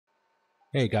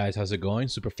Hey guys, how's it going?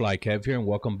 Superfly Kev here, and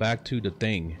welcome back to The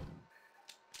Thing.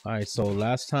 Alright, so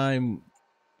last time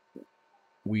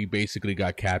we basically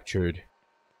got captured,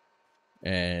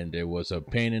 and it was a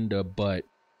pain in the butt.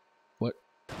 What?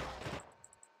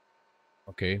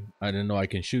 Okay, I didn't know I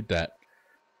can shoot that,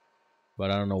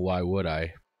 but I don't know why would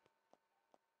I.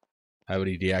 I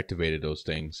already deactivated those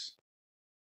things.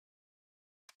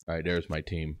 Alright, there's my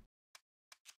team.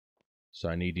 So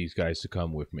I need these guys to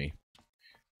come with me.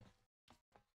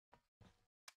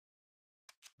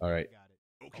 Alright.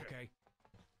 Okay.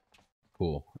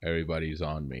 Cool. Everybody's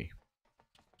on me.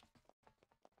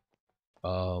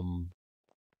 Oh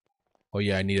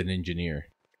yeah, I need an engineer.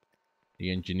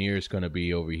 The engineer is gonna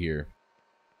be over here.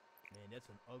 Man, that's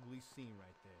an ugly scene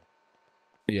right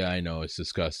there. Yeah, I know. It's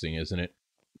disgusting, isn't it?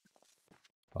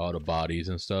 All the bodies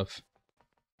and stuff.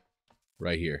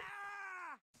 Right here.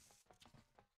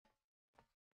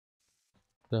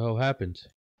 The hell happened?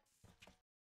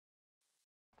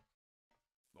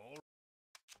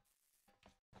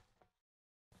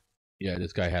 Yeah,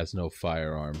 this guy has no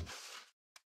firearm.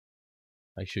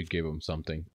 I should give him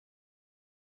something.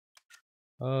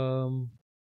 I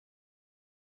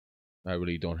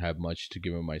really don't have much to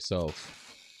give him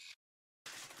myself.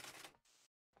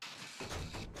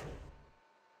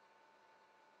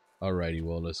 Alrighty,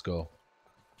 well, let's go.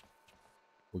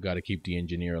 We gotta keep the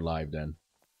engineer alive then.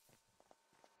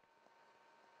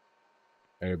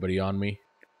 Everybody on me?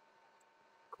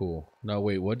 Cool. No,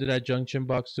 wait, what did that junction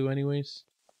box do anyways?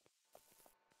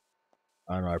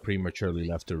 I don't know, I prematurely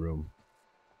left the room.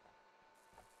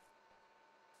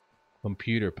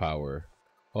 Computer power.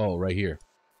 Oh, right here.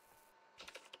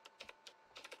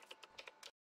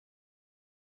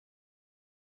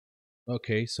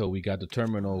 Okay, so we got the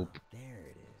terminal. There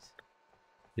it is.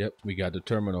 Yep, we got the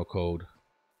terminal code.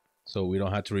 So we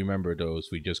don't have to remember those.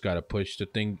 We just gotta push the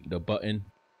thing, the button,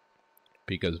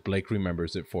 because Blake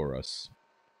remembers it for us.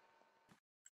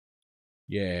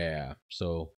 Yeah,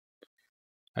 so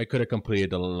I could have completed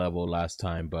the level last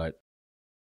time, but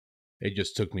it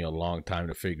just took me a long time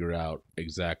to figure out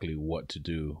exactly what to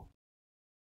do.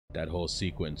 That whole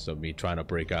sequence of me trying to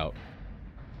break out.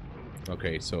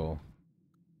 Okay, so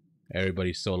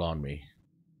everybody's still on me.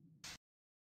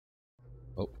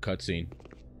 Oh, cutscene.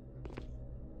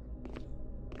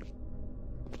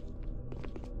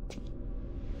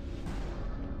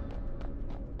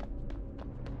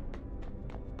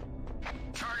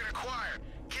 Target acquired.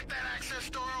 Get that access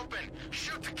door open.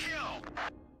 Shoot to kill.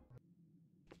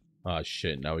 Ah,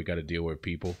 shit, now we gotta deal with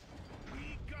people.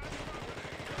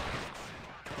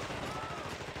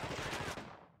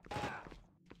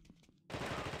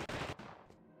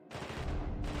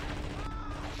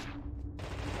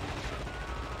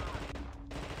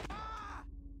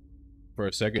 For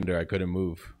a second there, I couldn't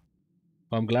move.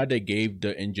 I'm glad they gave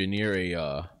the engineer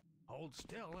a, Hold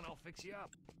still and I'll fix you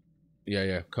up.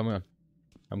 Yeah, come on.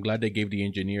 I'm glad they gave the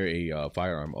engineer a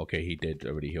firearm. Okay, he did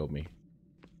already heal me.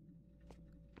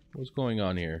 What's going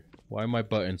on here? Why are my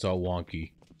buttons all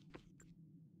wonky?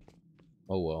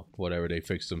 Oh well, whatever, they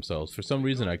fixed themselves. For some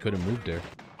reason, I couldn't move there.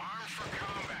 Armed for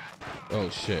combat. Oh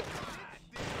shit.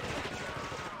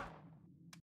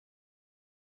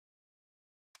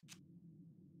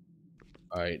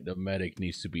 Alright, the medic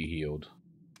needs to be healed.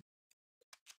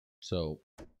 So.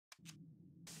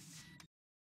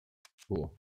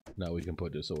 Cool. Now we can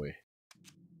put this away.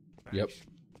 Yep.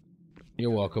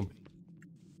 You're welcome.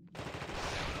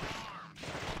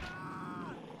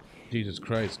 Jesus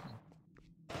Christ.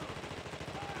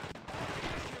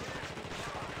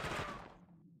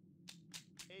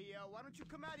 Hey, why don't you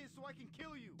come out here so I can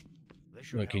kill you?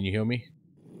 Wait, can you hear me?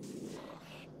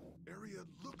 Area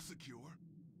looks secure.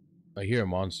 I hear a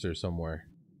monster somewhere.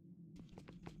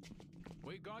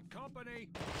 We got company.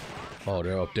 Oh,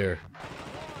 they're up there.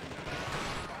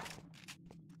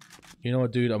 You know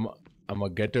what, dude? I'm gonna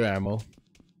get their ammo.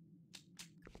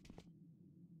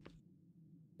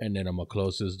 And then I'm gonna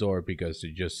close this door because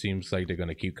it just seems like they're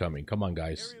gonna keep coming. Come on,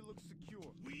 guys. Area looks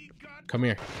secure. We got Come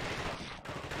here.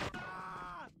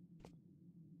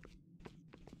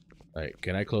 Alright,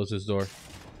 can I close this door?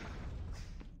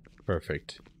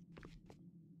 Perfect.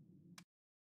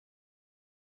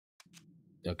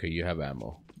 Okay, you have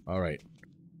ammo. Alright.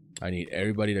 I need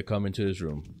everybody to come into this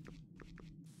room.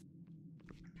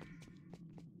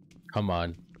 Come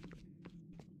on.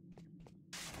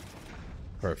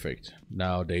 Perfect.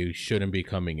 Now they shouldn't be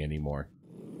coming anymore.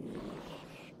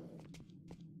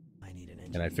 I need an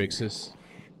engine. Can I fix this?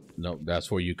 No,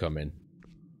 that's where you come in.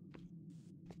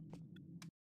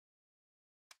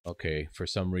 Okay, for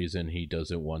some reason he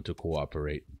doesn't want to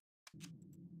cooperate.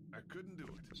 I couldn't do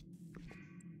it.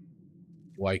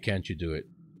 Why can't you do it?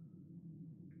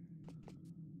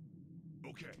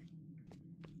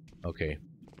 Okay.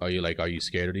 Are you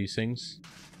scared of these things?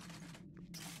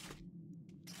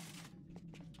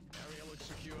 Area looks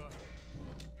secure.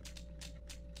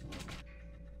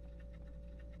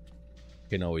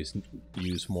 Can always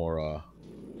use more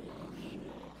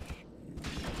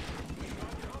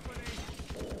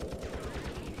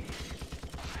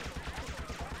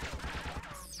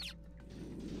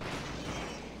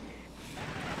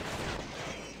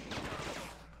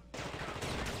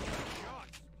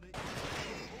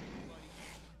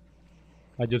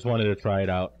I just wanted to try it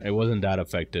out. It wasn't that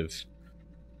effective.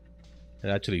 It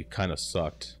actually kind of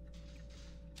sucked.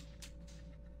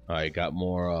 I got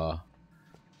more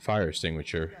fire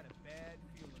extinguisher. Got a bad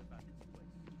feeling about this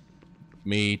place.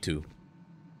 Me too.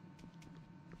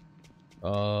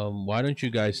 Why don't you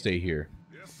guys stay here?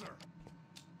 Yes, sir.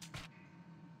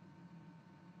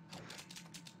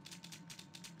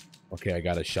 Okay, I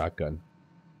got a shotgun.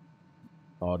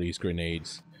 All these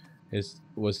grenades.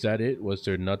 Was that it? Was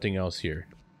there nothing else here?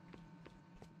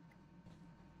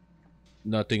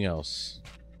 Nothing else.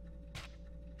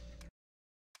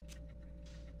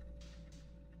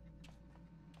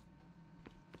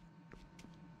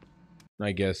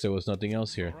 I guess there was nothing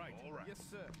else here. All right. Yes,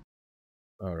 sir.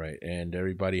 Alright, and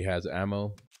everybody has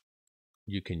ammo.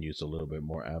 You can use a little bit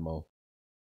more ammo.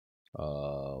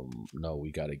 No,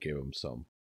 we gotta give him some.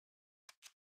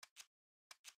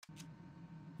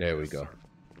 There we go.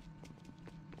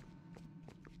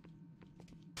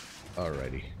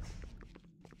 Alrighty.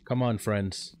 Come on,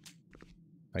 friends.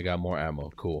 I got more ammo.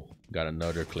 Cool. Got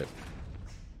another clip.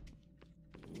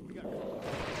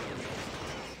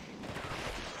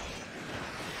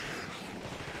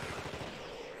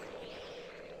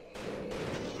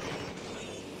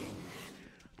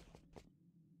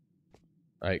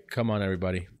 Alright, come on,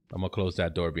 everybody. I'm gonna close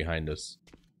that door behind us.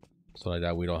 So like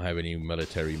that we don't have any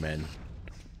military men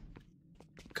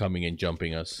coming and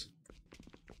jumping us.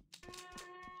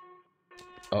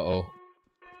 Uh-oh.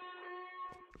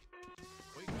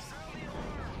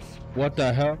 What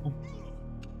the hell?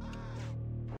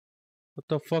 What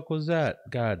the fuck was that?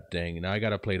 God dang. Now I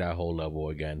gotta play that whole level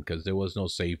again because there was no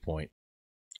save point.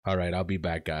 Alright, I'll be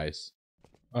back, guys.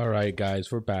 Alright, guys,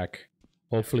 we're back.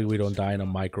 Hopefully we don't die in a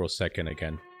microsecond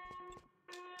again.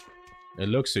 It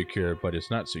looks secure, but it's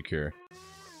not secure.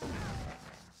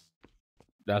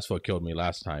 That's what killed me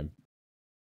last time.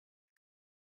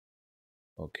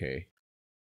 Okay.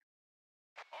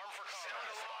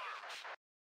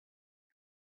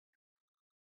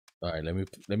 All right,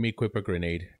 let me equip a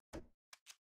grenade.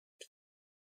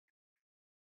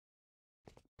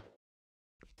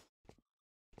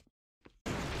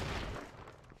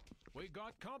 We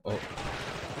got company. Oh.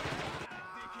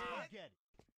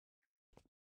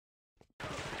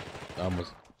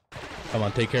 Almost. Come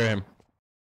on, take care of him.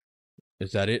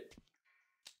 Is that it?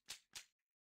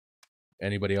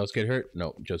 Anybody else get hurt?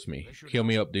 No, just me. Heal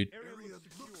me up, dude. Area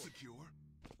looks secure.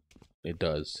 It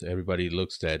does. Everybody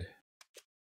looks dead.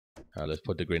 Let's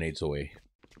put the grenades away.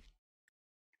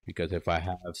 Because if I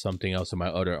have something else in my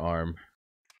other arm...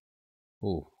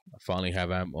 Ooh, I finally have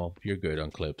ammo. You're good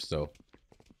on clips, though.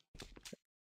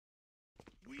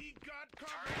 We got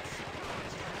coverage.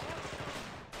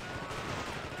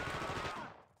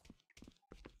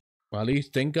 Well, at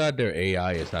least, thank God their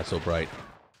AI is not so bright.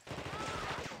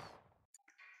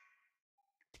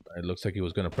 It looks like he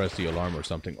was going to press the alarm or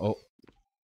something. Oh.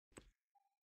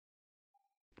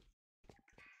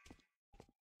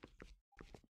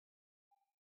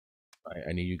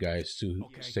 I need you guys to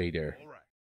stay there.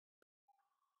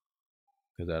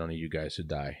 Because I don't need you guys to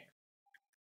die.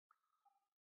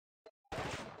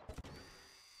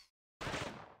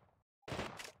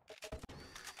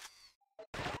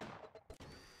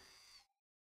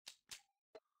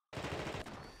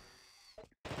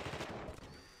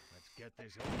 Let's get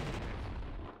this over.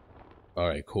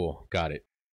 Alright, cool. Got it.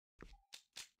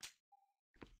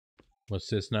 What's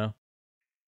this now?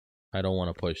 I don't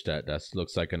want to push that. That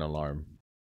looks like an alarm.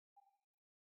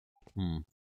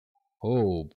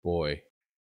 Oh, boy.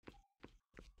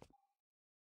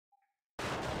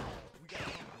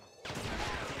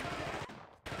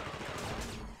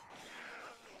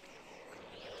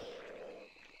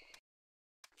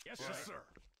 Yes, sir.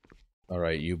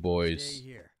 Alright, you boys. Stay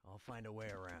here. I'll find a way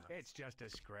around. It's just a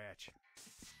scratch.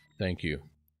 Thank you.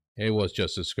 It was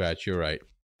just a scratch. You're right.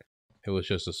 It was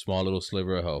just a small little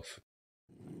sliver of health.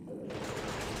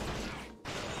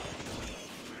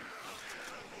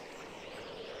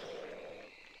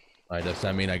 Alright, does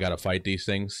that mean I gotta fight these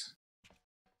things?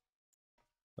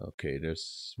 Okay,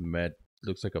 there's med.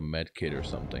 Looks like a med kit or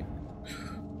something.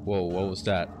 Whoa, what was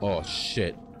that? Oh,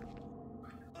 shit.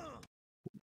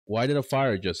 Why did a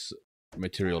fire just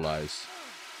materialize?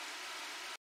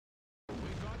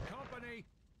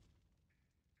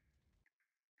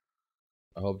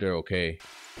 I hope they're okay.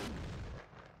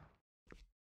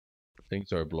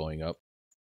 Things are blowing up,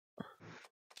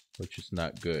 which is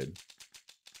not good.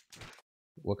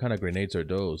 What kind of grenades are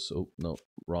those? Oh, no,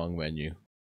 wrong menu.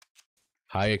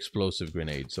 High explosive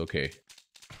grenades, okay.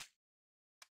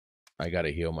 I gotta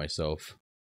heal myself.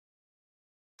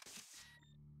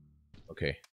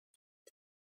 Okay.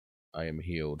 I am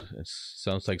healed. It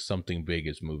sounds like something big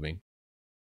is moving.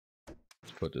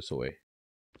 Let's put this away.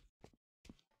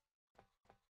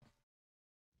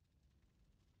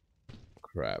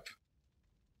 Crap.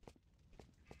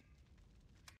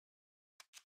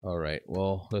 Alright,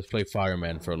 well, let's play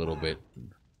fireman for a little bit.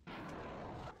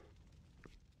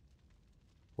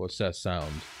 What's that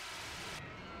sound?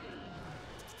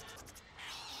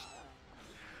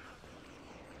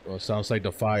 Well, it sounds like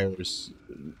the fire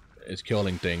is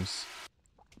killing things,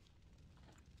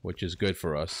 which is good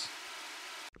for us.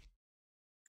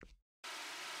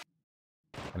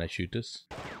 Can I shoot this?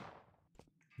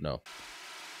 No.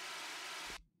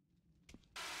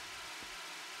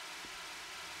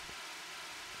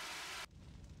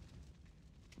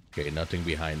 Okay, nothing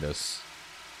behind us.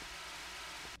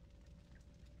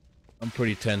 I'm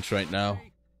pretty tense right now.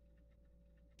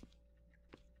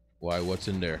 Why? What's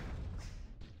in there?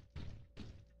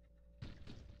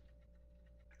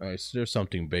 Alright, so there's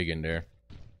something big in there.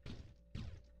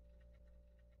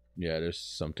 Yeah, there's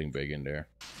something big in there.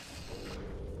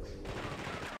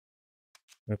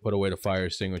 I'm gonna put away the fire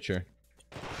extinguisher.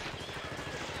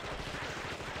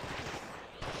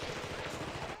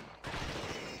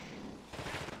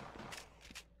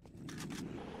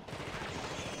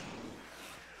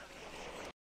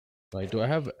 Like,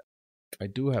 I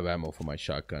do have ammo for my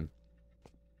shotgun.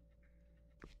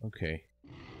 Okay.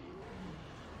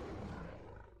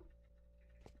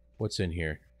 What's in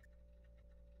here?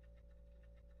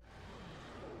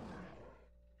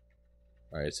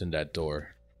 Alright, it's in that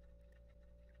door.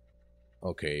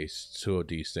 Okay, it's 2 of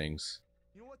these things.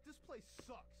 You know what? This place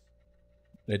sucks.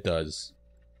 It does.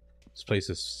 This place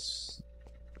is...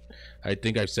 I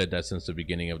think I've said that since the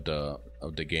beginning of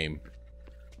the game.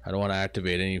 I don't want to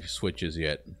activate any switches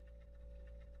yet.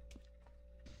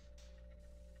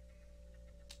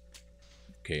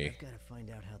 Okay. I've got to find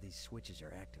out how these switches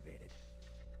are activated.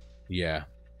 Yeah.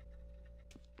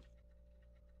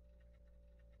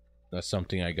 That's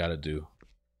something I gotta do.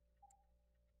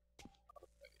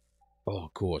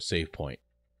 Oh, cool. A save point.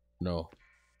 No.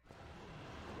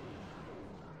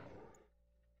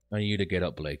 I need you to get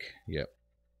up, Blake. Yep.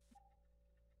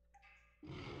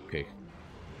 Okay.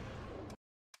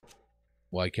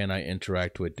 Why can't I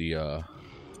interact with the,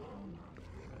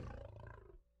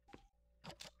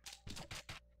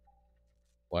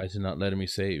 Why is it not letting me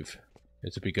save?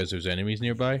 Is it because there's enemies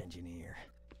nearby? Engineer.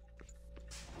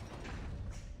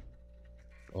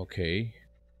 Okay.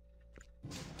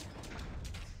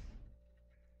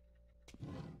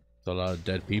 There's a lot of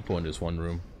dead people in this one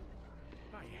room.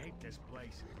 I hate this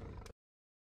place.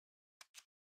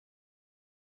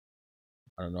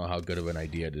 I don't know how good of an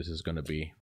idea this is gonna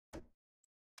be.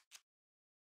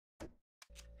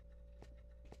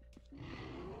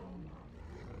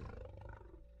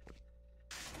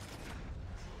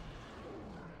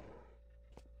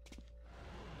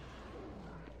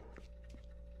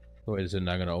 Wait, is it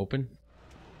not gonna open?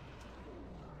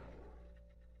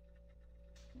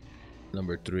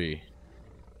 Number 3.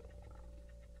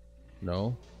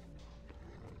 No?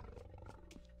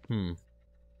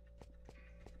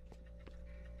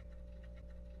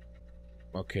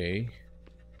 Okay.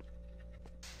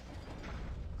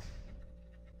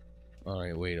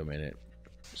 Alright, wait a minute.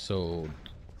 So,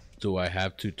 do I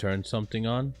have to turn something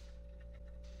on?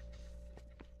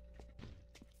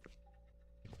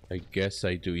 I guess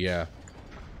I do, yeah.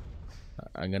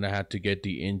 I'm gonna have to get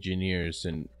the engineers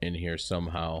in here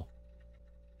somehow.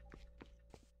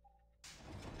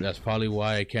 That's probably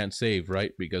why I can't save,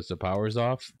 right? Because the power's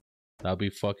off? That'll be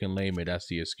fucking lame if that's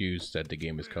the excuse that the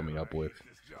game is coming up with.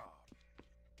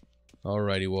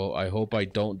 Alrighty, well, I hope I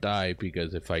don't die,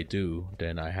 because if I do,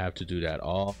 then I have to do that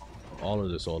all of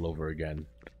this all over again.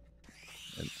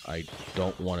 And I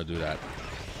don't want to do that.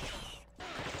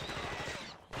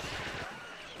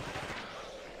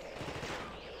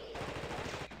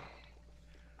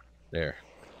 There.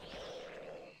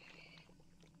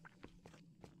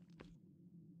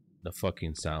 The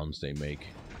fucking sounds they make.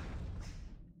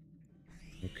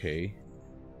 Okay.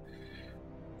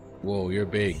 Whoa, you're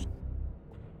big.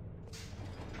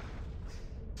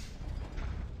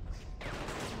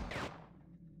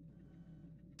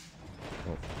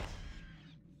 Oh.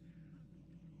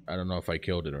 I don't know if I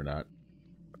killed it or not.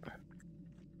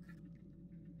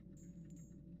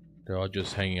 They're all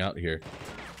just hanging out here.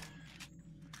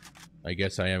 I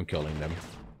guess I am killing them.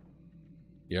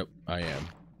 Yep, I am.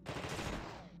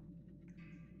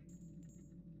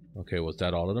 Okay, was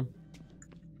that all of them?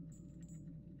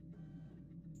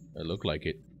 It looked like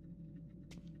it.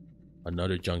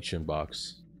 Another junction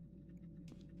box.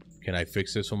 Can I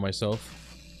fix this for myself?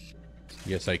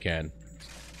 Yes, I can.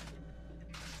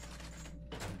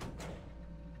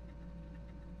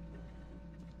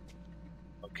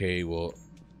 Okay, well,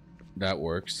 that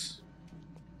works.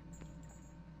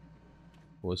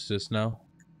 What's this now?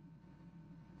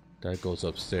 That goes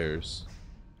upstairs.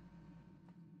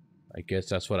 I guess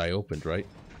that's what I opened, right?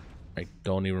 I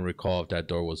don't even recall if that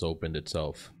door was opened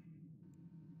itself.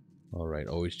 Alright,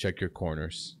 always check your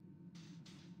corners.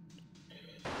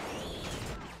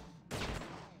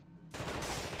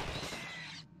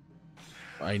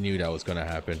 I knew that was gonna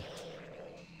happen.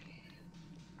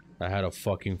 I had a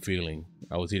fucking feeling.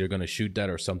 I was either gonna shoot that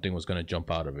or something was gonna jump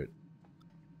out of it.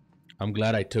 I'm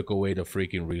glad I took away the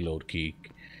freaking reload key,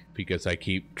 because I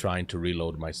keep trying to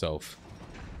reload myself.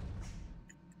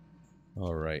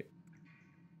 Alright.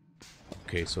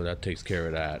 Okay, so that takes care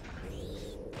of that.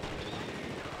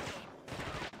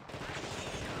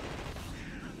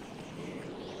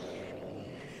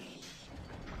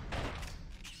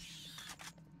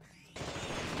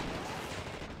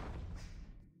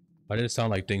 Why did it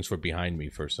sound like things were behind me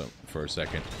for a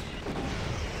second?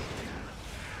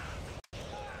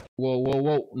 Whoa, whoa,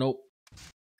 whoa, nope.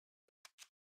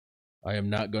 I am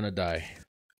not gonna die.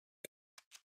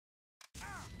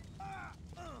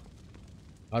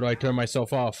 How do I turn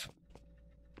myself off?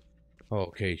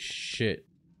 Okay, shit.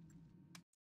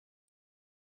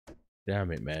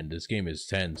 Damn it, man. This game is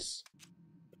tense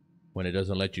when it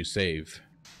doesn't let you save.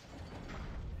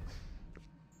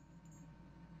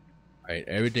 Alright,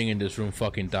 everything in this room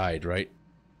fucking died, right?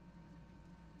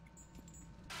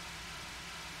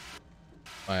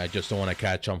 I just don't want to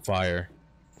catch on fire.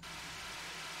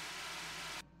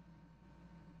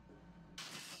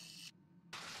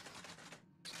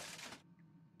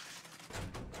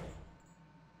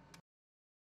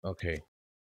 Okay.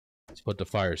 Let's put the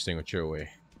fire extinguisher away.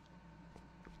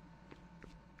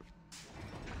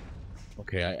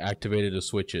 Okay, I activated the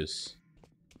switches.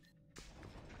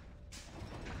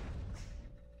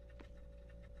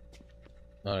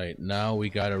 Alright, now we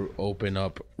gotta open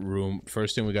up room.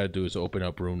 First thing we gotta do is open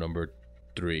up room number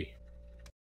 3.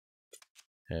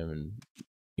 And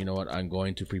you know what? I'm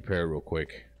going to prepare real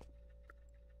quick.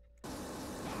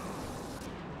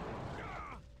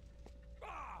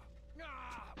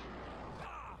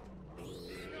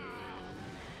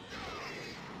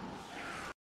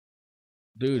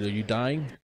 Dude, are you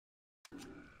dying?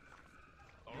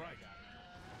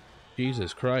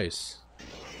 Jesus Christ.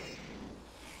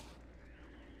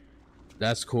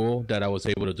 That's cool that I was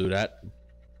able to do that.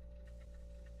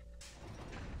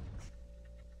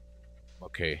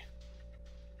 Okay.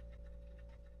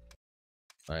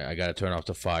 I gotta turn off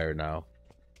the fire now.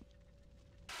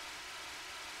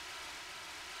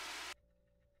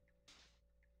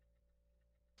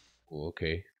 Ooh,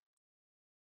 okay.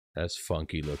 That's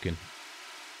funky looking.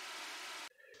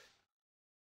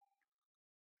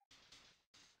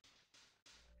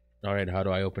 Alright, how do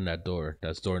I open that door?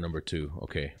 That's door number 2.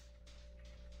 Okay.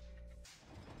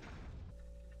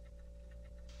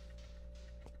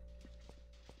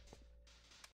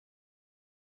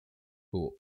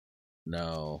 Cool.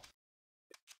 Now,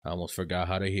 I almost forgot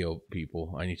how to heal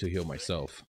people. I need to heal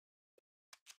myself.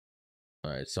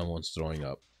 Alright, someone's throwing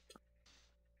up.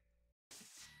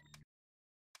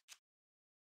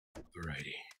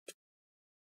 Alrighty.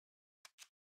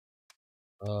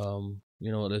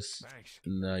 You know this.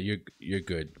 Nah, you're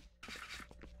good.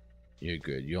 You're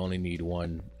good. You only need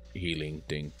one healing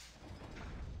thing.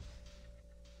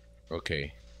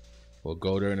 Okay. We'll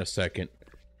go there in a second,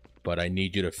 but I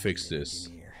need you to fix this.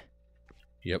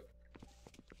 Yep.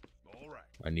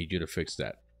 I need you to fix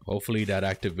that. Hopefully that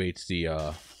activates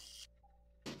the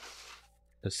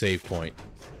save point.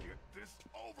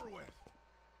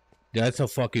 That's a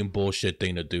fucking bullshit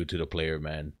thing to do to the player,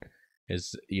 man.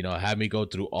 Is, you know, have me go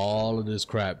through all of this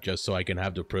crap just so I can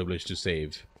have the privilege to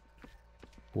save.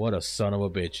 What a son of a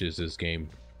bitch is this game.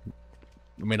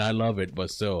 I mean, I love it,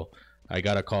 but still, I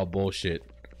gotta call bullshit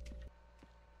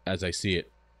as I see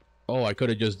it. Oh, I could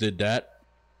have just did that.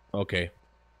 Okay.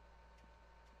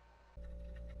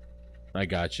 I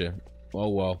gotcha. Oh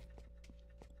well.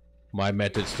 My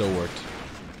method still worked.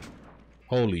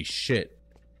 Holy shit.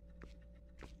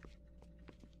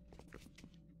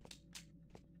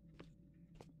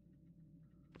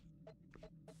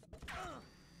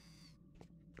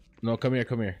 No, come here,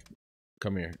 come here.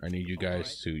 Come here. I need you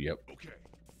guys to, yep.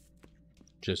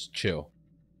 Just chill.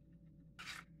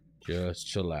 Just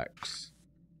chillax.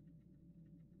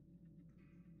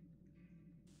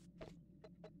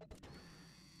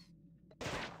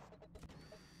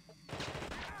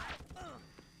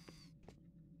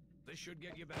 This should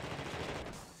get you back.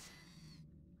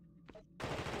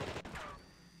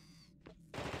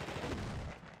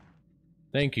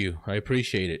 Thank you. I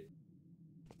appreciate it.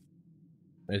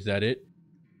 Is that it?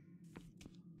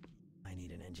 I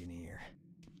need an engineer.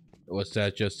 What's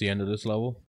that? Just the end of this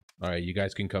level? Alright, you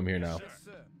guys can come here now. Yes,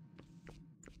 sir.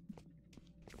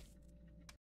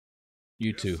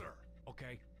 You two.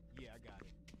 Okay. Yeah, I got it.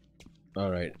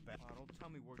 Alright. Don't tell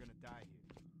me we're gonna die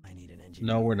here. I need an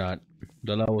engineer. No, we're not.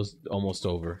 The level's almost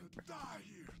over.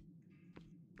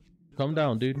 Come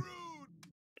down, dude.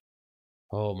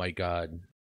 Oh my god.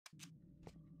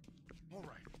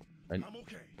 I'm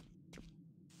okay.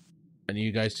 I need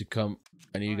you guys to come.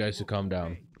 I need you guys to calm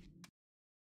down.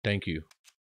 Thank you.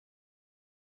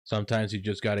 Sometimes you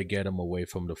just gotta get them away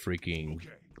from the freaking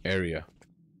area.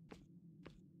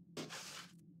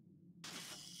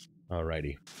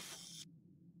 Alrighty.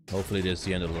 Hopefully this is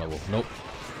the end of the level. Nope.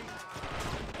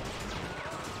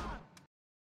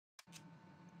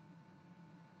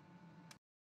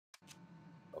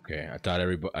 Okay, I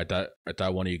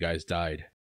thought one of you guys died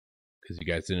because you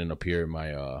guys didn't appear in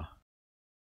my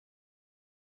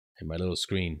little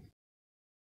screen.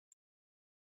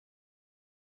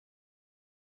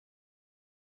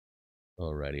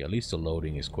 Alrighty, at least the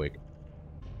loading is quick.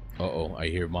 Uh-oh, I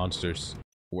hear monsters.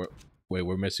 Wait,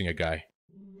 we're missing a guy.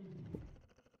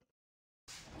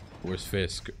 Where's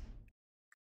Fisk?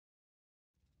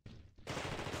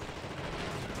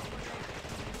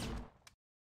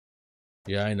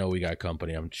 Yeah, I know we got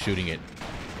company. I'm shooting it.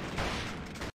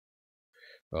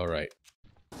 Alright.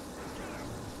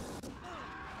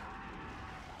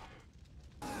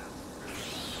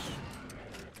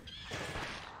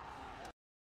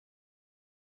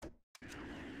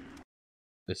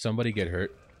 Did somebody get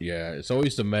hurt? Yeah, it's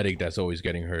always the medic that's always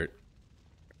getting hurt.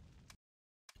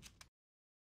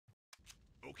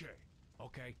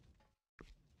 Okay.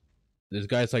 This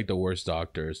guy's like the worst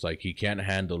doctor. It's like he can't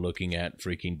handle looking at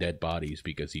freaking dead bodies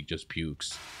because he just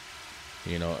pukes.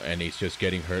 You know, and he's just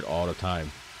getting hurt all the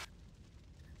time.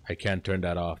 I can't turn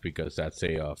that off because that's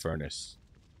a furnace.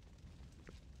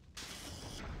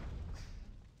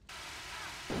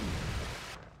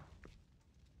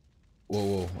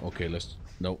 Whoa, okay, let's...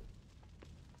 Nope.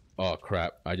 Oh,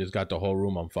 crap. I just got the whole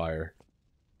room on fire.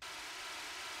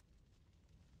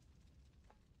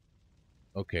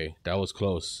 Okay, that was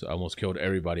close. I almost killed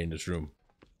everybody in this room.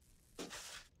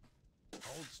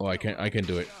 Oh, I can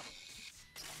do it.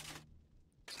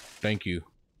 Thank you.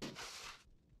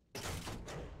 I'm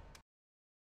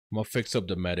gonna fix up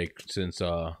the medic since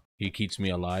he keeps me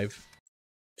alive.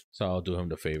 So I'll do him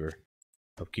the favor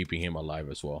of keeping him alive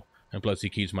as well. And plus he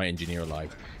keeps my engineer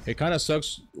alive. It kind of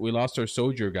sucks we lost our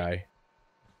soldier guy.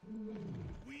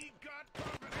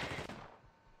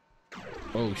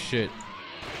 Oh shit.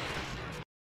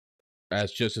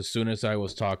 That's just as soon as I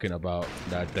was talking about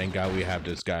that, thank God we have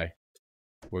this guy.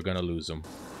 We're gonna lose him.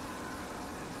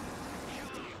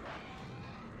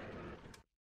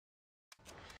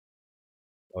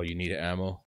 Oh, you need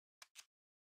ammo?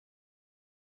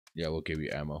 Yeah, we'll give you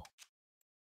ammo.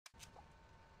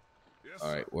 Yes,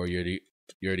 all right, well you're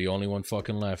the only one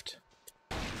fucking left.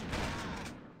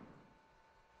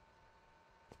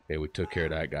 Okay, we took care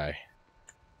of that guy.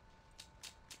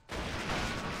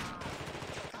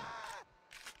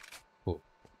 Cool.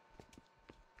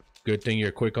 Good thing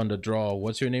you're quick on the draw.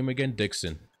 What's your name again?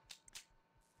 Dixon.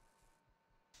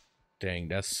 Dang,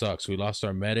 that sucks. We lost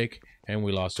our medic and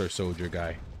we lost our soldier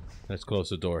guy. Let's close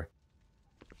the door.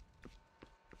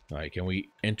 Alright, can we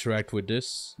interact with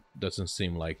this? Doesn't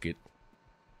seem like it.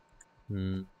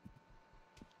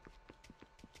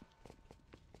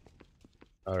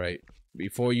 Alright,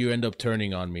 before you end up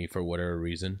turning on me for whatever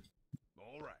reason.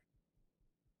 Alright.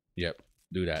 Yep,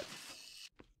 do that.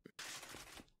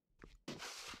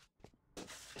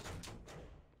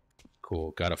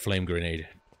 Cool, got a flame grenade.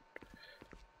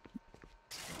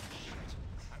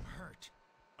 I'm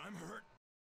hurt.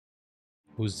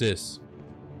 Who's this?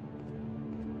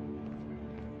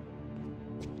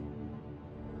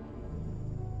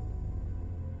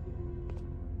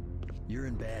 You're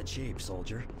in bad shape,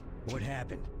 soldier. What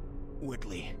happened?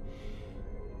 Whitley.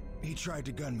 He tried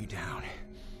to gun me down,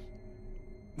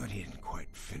 but he didn't quite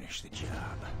finish the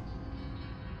job.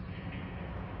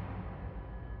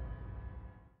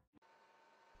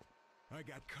 I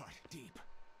got cut deep.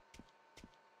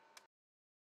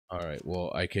 All right,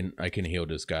 well, I can heal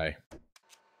this guy.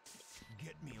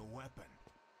 Get me a weapon.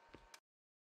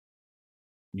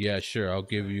 Yeah, sure. I'll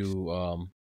give you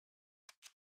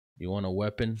You want a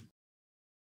weapon?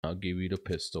 I'll give you the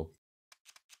pistol.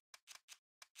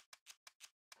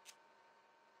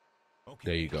 Okay.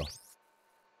 There you go.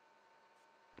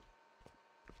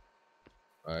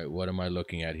 Alright, what am I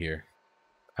looking at here?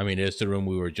 I mean, it's the room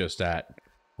we were just at,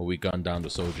 where we gunned down the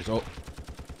soldiers. Oh!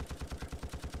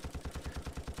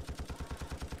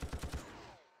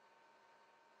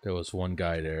 There was one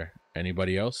guy there.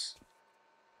 Anybody else?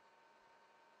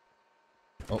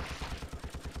 Oh.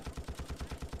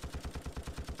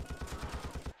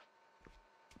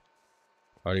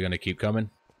 Are you gonna keep coming?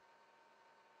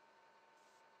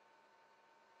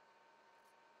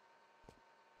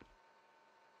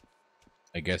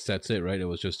 I guess that's it, right? It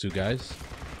was just two guys?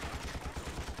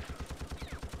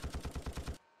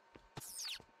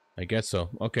 I guess so.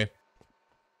 Okay.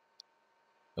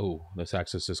 Oh, let's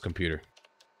access this computer.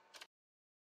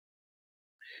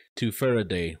 To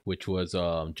Faraday, which was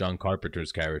John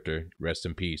Carpenter's character. Rest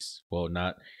in peace. Well,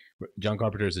 not... John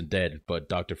Carpenter isn't dead, but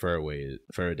Dr.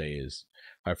 Faraday is.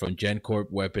 Alright, from GenCorp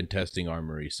Weapon Testing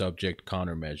Armory. Subject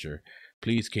countermeasure.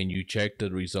 Please, can you check the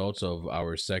results of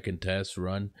our second test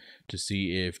run to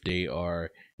see if they are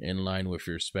in line with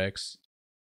your specs?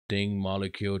 Ding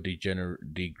molecule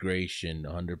degradation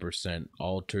 100%,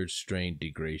 altered strain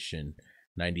degradation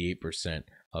 98%,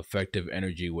 effective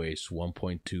energy waste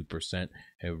 1.2%,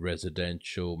 and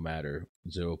residential matter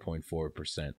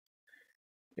 0.4%.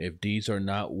 If these are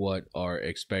not what you are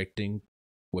expecting,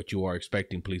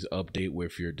 please update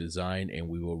with your design and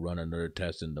we will run another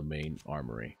test in the main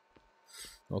armory.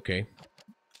 Okay.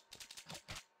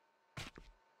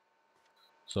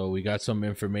 So we got some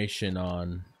information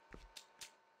on...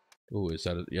 Oh, is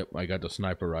that... Yep, I got the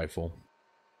sniper rifle.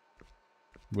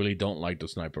 Really don't like the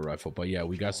sniper rifle, but yeah,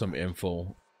 we got some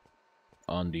info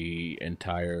on the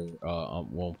entire...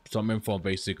 well, some info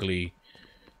basically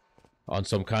on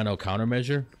some kind of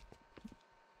countermeasure.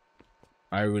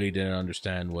 I really didn't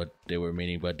understand what they were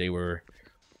meaning, but they were...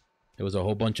 It was a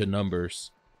whole bunch of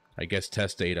numbers. I guess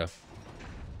test data.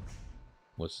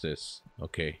 What's this?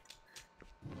 Okay.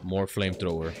 More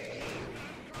flamethrower.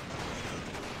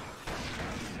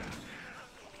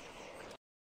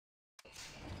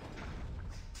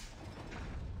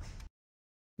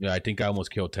 Yeah, I think I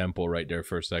almost killed Tempo right there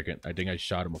for a second. I think I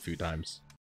shot him a few times.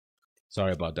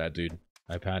 Sorry about that, dude.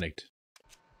 I panicked.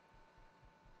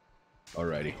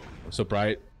 Alrighty.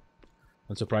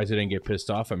 I'm surprised he didn't get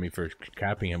pissed off at me for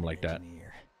capping him like that.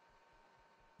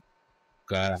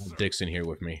 Got Dixon here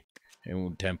with me.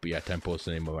 And Tempo, yeah, Tempo is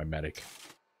the name of my medic.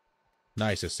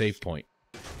 Nice, a save point.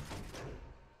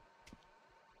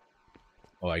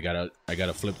 Oh, I gotta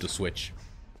flip the switch.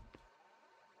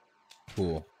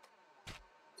 Cool.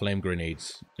 Flame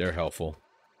grenades, they're helpful.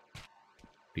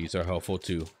 These are helpful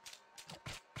too.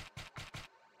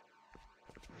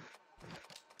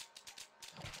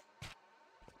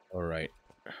 All right.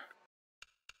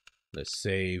 Let's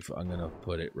save. I'm gonna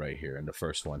put it right here in the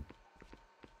first one.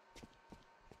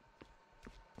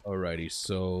 Alrighty,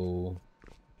 so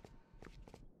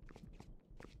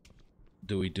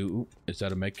do we do... Is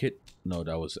that a med kit? No,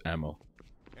 that was ammo.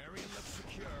 Area looks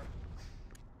secure.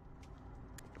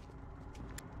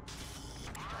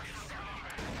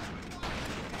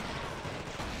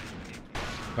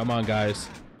 Come on, guys.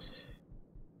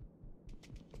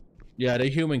 Yeah, the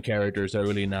human characters are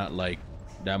really not like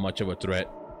that much of a threat.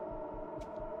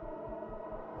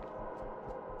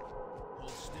 Hold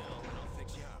still and I'll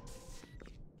fix you up.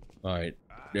 Alright,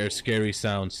 there's scary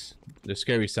sounds. There's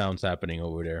scary sounds happening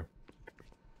over there.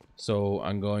 So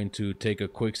I'm going to take a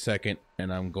quick second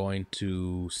and I'm going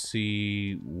to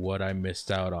see what I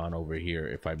missed out on over here,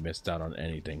 if I missed out on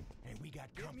anything. Hey, we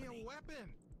got company. Give me a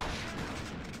weapon.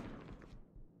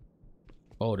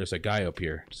 Oh, there's a guy up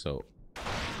here, so...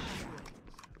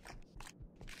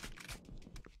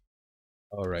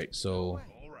 Alright, so... All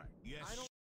right. Yes.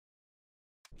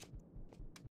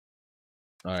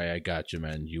 Alright, I got you,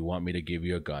 man. You want me to give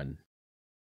you a gun?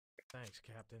 Thanks,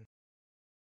 Captain.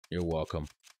 You're welcome.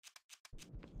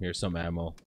 Here's some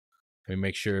ammo. Let me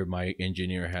make sure my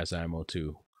engineer has ammo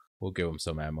too. We'll give him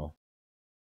some ammo.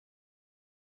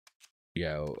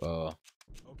 Yeah,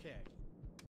 Okay.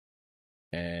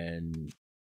 and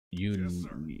you... Yes,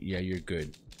 sir. Yeah, you're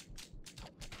good.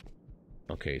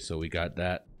 Okay, so we got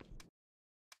that.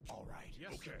 All right.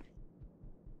 Yes, sir.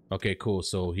 Okay, cool.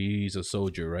 So he's a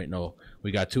soldier, right? No,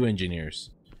 we got two engineers.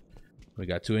 We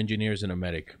got two engineers and a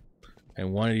medic.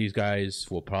 And one of these guys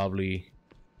will probably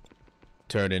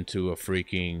turn into a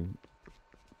freaking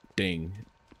thing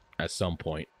at some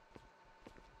point.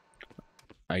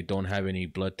 I don't have any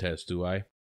blood tests, do I?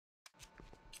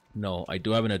 No, I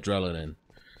do have an adrenaline.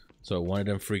 So one of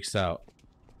them freaks out.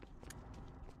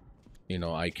 you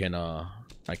know, I can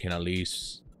at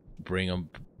least bring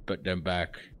them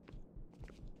back.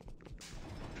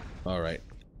 All right.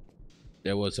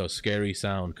 There was a scary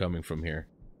sound coming from here.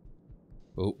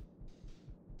 Oh.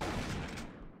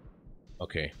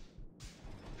 Okay.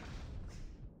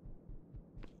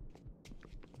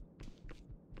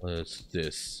 What's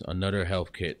this? Another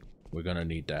health kit. We're gonna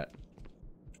need that.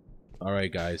 All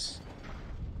right, guys.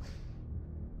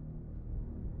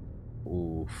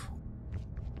 Oof.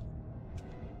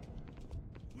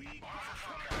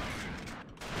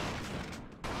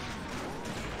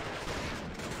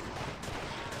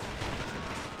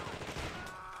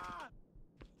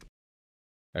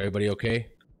 Everybody okay?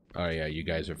 Oh yeah, you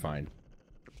guys are fine.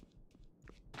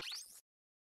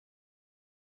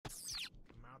 Come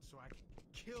out so I can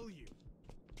kill you.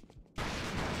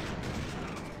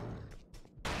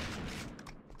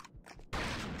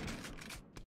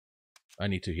 I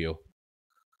need to heal.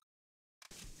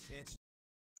 It's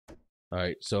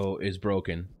Alright, so it's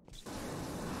broken.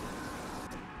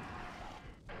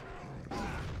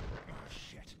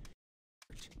 shit.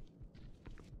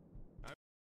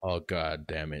 Oh god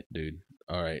damn it, dude.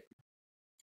 Alright.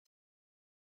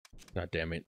 God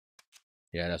damn it.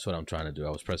 Yeah, that's what I'm trying to do. I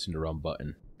was pressing the wrong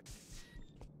button.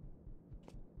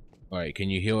 Alright, can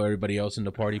you heal everybody else in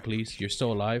the party, please? You're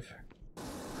still alive?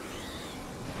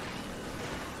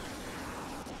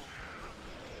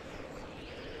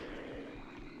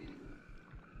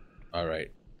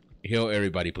 Alright. Heal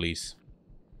everybody, please.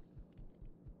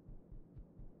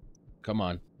 Come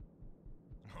on.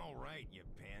 All right, you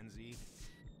pansy.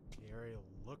 The area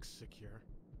looks secure.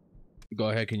 Go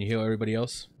ahead, can you heal everybody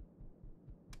else?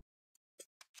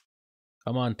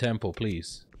 Come on, Temple,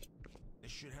 please.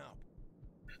 This should help.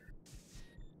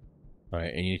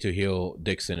 Alright, and you need to heal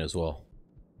Dixon as well.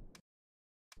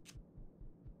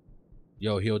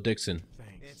 Yo, heal Dixon.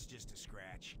 Thanks. It's just a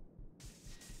scratch.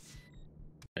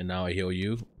 And now I heal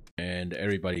you, and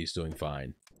everybody's doing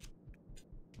fine.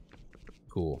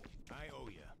 Cool. I owe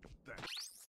you.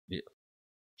 Yeah.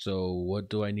 So, what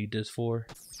do I need this for?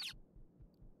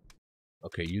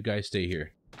 Okay, you guys stay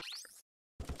here.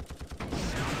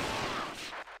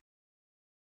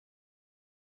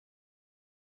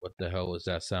 What the hell was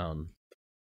that sound?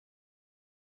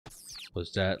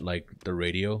 Was that like the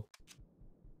radio?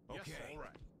 Okay. All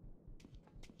right.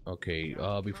 Okay,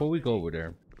 before we go over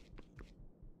there,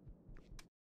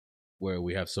 where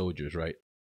we have soldiers, right?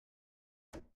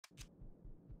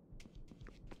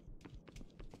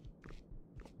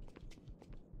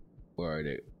 Where are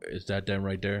they? Is that them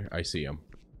right there? I see them.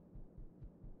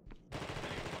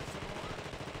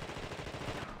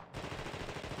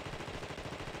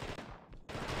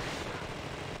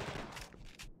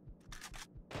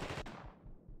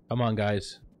 Come on,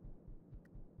 guys.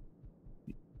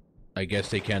 I guess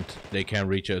they can't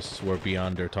reach us. We're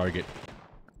beyond their target.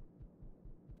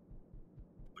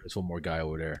 There's one more guy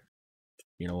over there.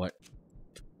 You know what?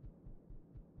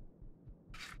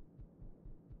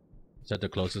 Is that the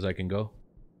closest I can go?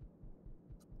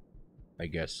 I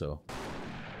guess so.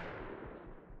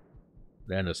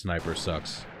 Then the sniper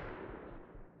sucks.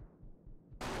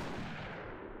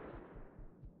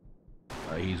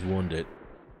 He's wounded.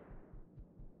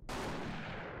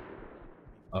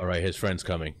 Alright, his friend's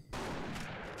coming.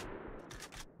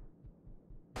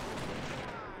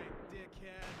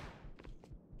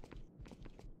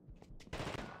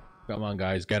 Come on,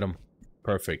 guys, get him.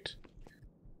 Perfect.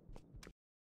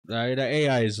 The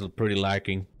AI is pretty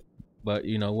lacking, but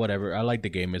you know, whatever. I like the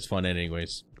game. It's fun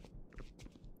anyways.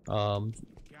 I'm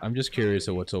just curious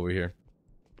of what's over here.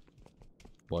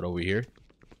 What over here?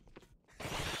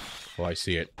 Oh, I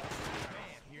see it.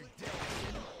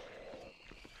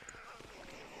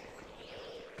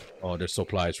 Oh, there's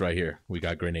supplies right here. We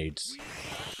got grenades.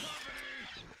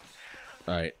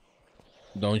 Alright.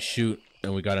 Don't shoot.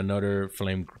 And we got another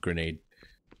flame grenade.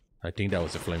 I think that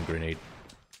was a flame grenade.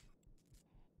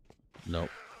 Nope.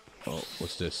 Oh,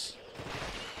 what's this?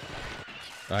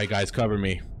 Alright, guys, cover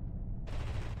me.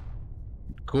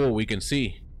 Cool, we can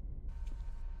see.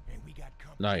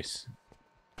 Nice.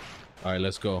 Alright,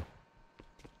 let's go.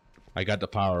 I got the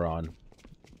power on,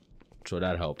 so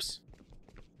that helps.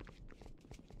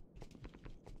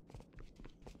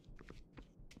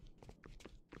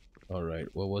 Alright,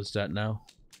 what was that now?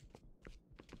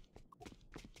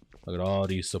 Look at all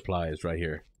these supplies right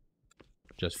here.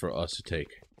 Just for us to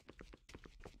take.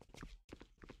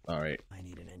 Alright. I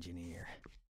need an engineer.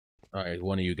 Alright,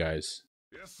 one of you guys.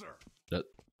 Yes, sir.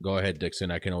 Go ahead,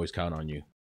 Dixon. I can always count on you.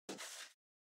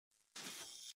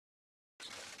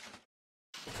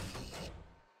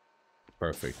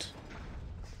 Perfect.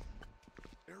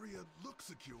 Area looks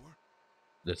secure.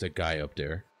 There's a guy up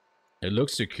there. It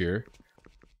looks secure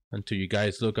until you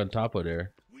guys look on top of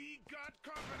there. We got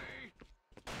company.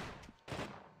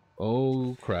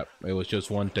 Oh crap! It was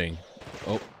just one thing.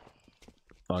 Oh,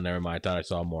 never mind. I thought I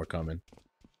saw more coming.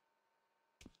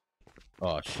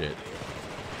 Oh shit!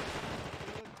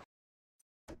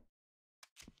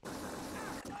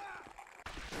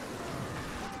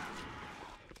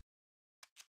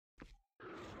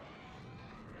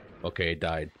 Okay, it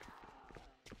died.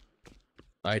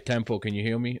 Alright, Tempo, can you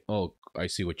hear me? Oh, I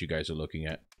see what you guys are looking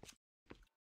at.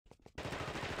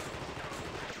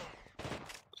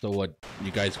 So what,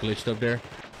 you guys glitched up there?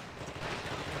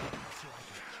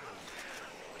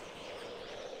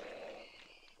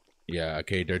 Yeah,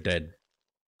 okay, they're dead.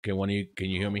 Okay, one of you, can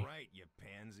you hear me? All right, you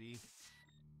pansy.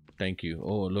 Thank you.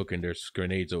 Oh, look, and there's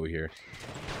grenades over here.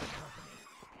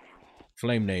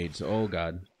 Flame nades, oh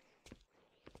god.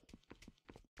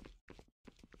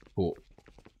 Cool.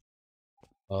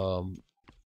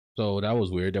 So that was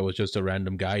weird. There was just a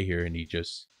random guy here and he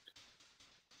just...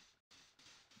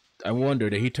 I wonder,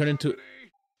 did he turn into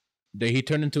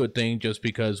a thing just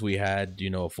because we had, you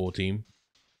know, a full team?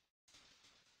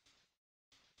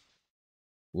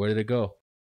 Where did it go?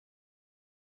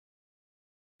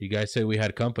 You guys said we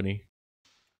had company.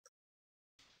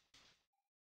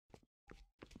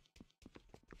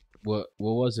 What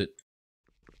was it?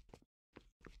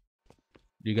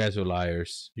 You guys are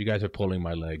liars. You guys are pulling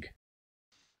my leg.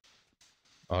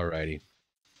 Alrighty.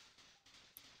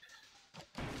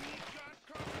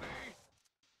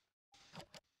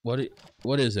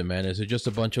 What is it, man? Is it just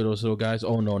a bunch of those little guys?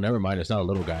 Oh no, never mind. It's not a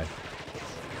little guy.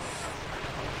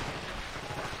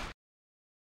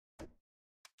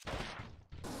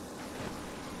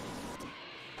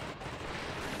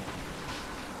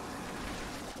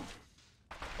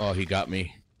 Oh, he got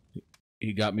me.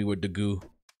 He got me with the goo.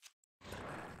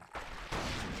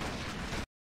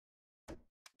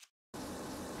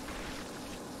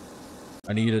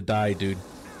 I need to die, dude.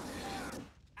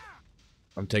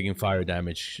 I'm taking fire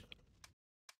damage.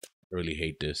 I really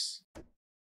hate this.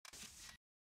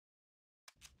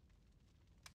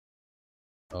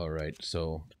 Alright,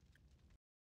 so...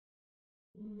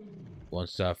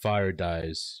 once that fire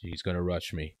dies, he's gonna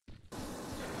rush me.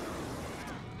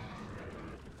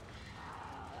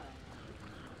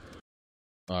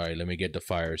 Alright, let me get the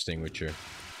fire extinguisher.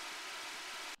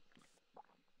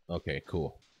 Okay,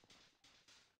 cool.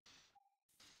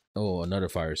 Oh, another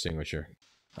fire extinguisher.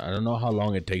 I don't know how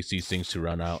long it takes these things to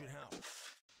run out.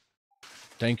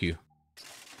 Thank you.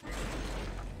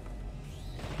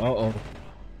 Uh-oh.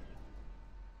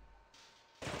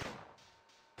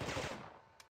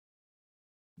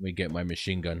 Let me get my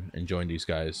machine gun and join these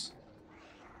guys.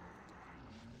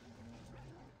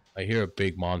 I hear a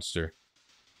big monster.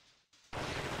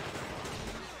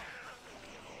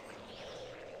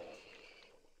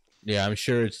 Yeah, I'm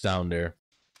sure it's down there,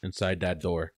 inside that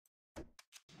door.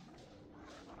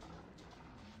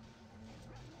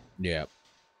 Yeah,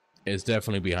 it's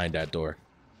definitely behind that door.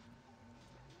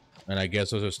 And I guess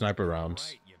those are sniper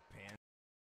rounds.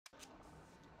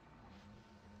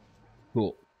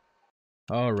 Cool.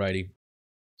 Alrighty.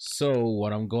 So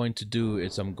what I'm going to do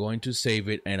is I'm going to save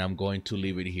it and I'm going to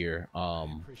leave it here.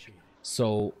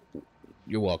 So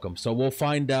you're welcome. So we'll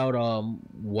find out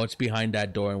what's behind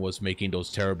that door and what's making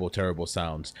those terrible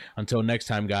sounds. Until next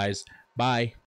time, guys. Bye.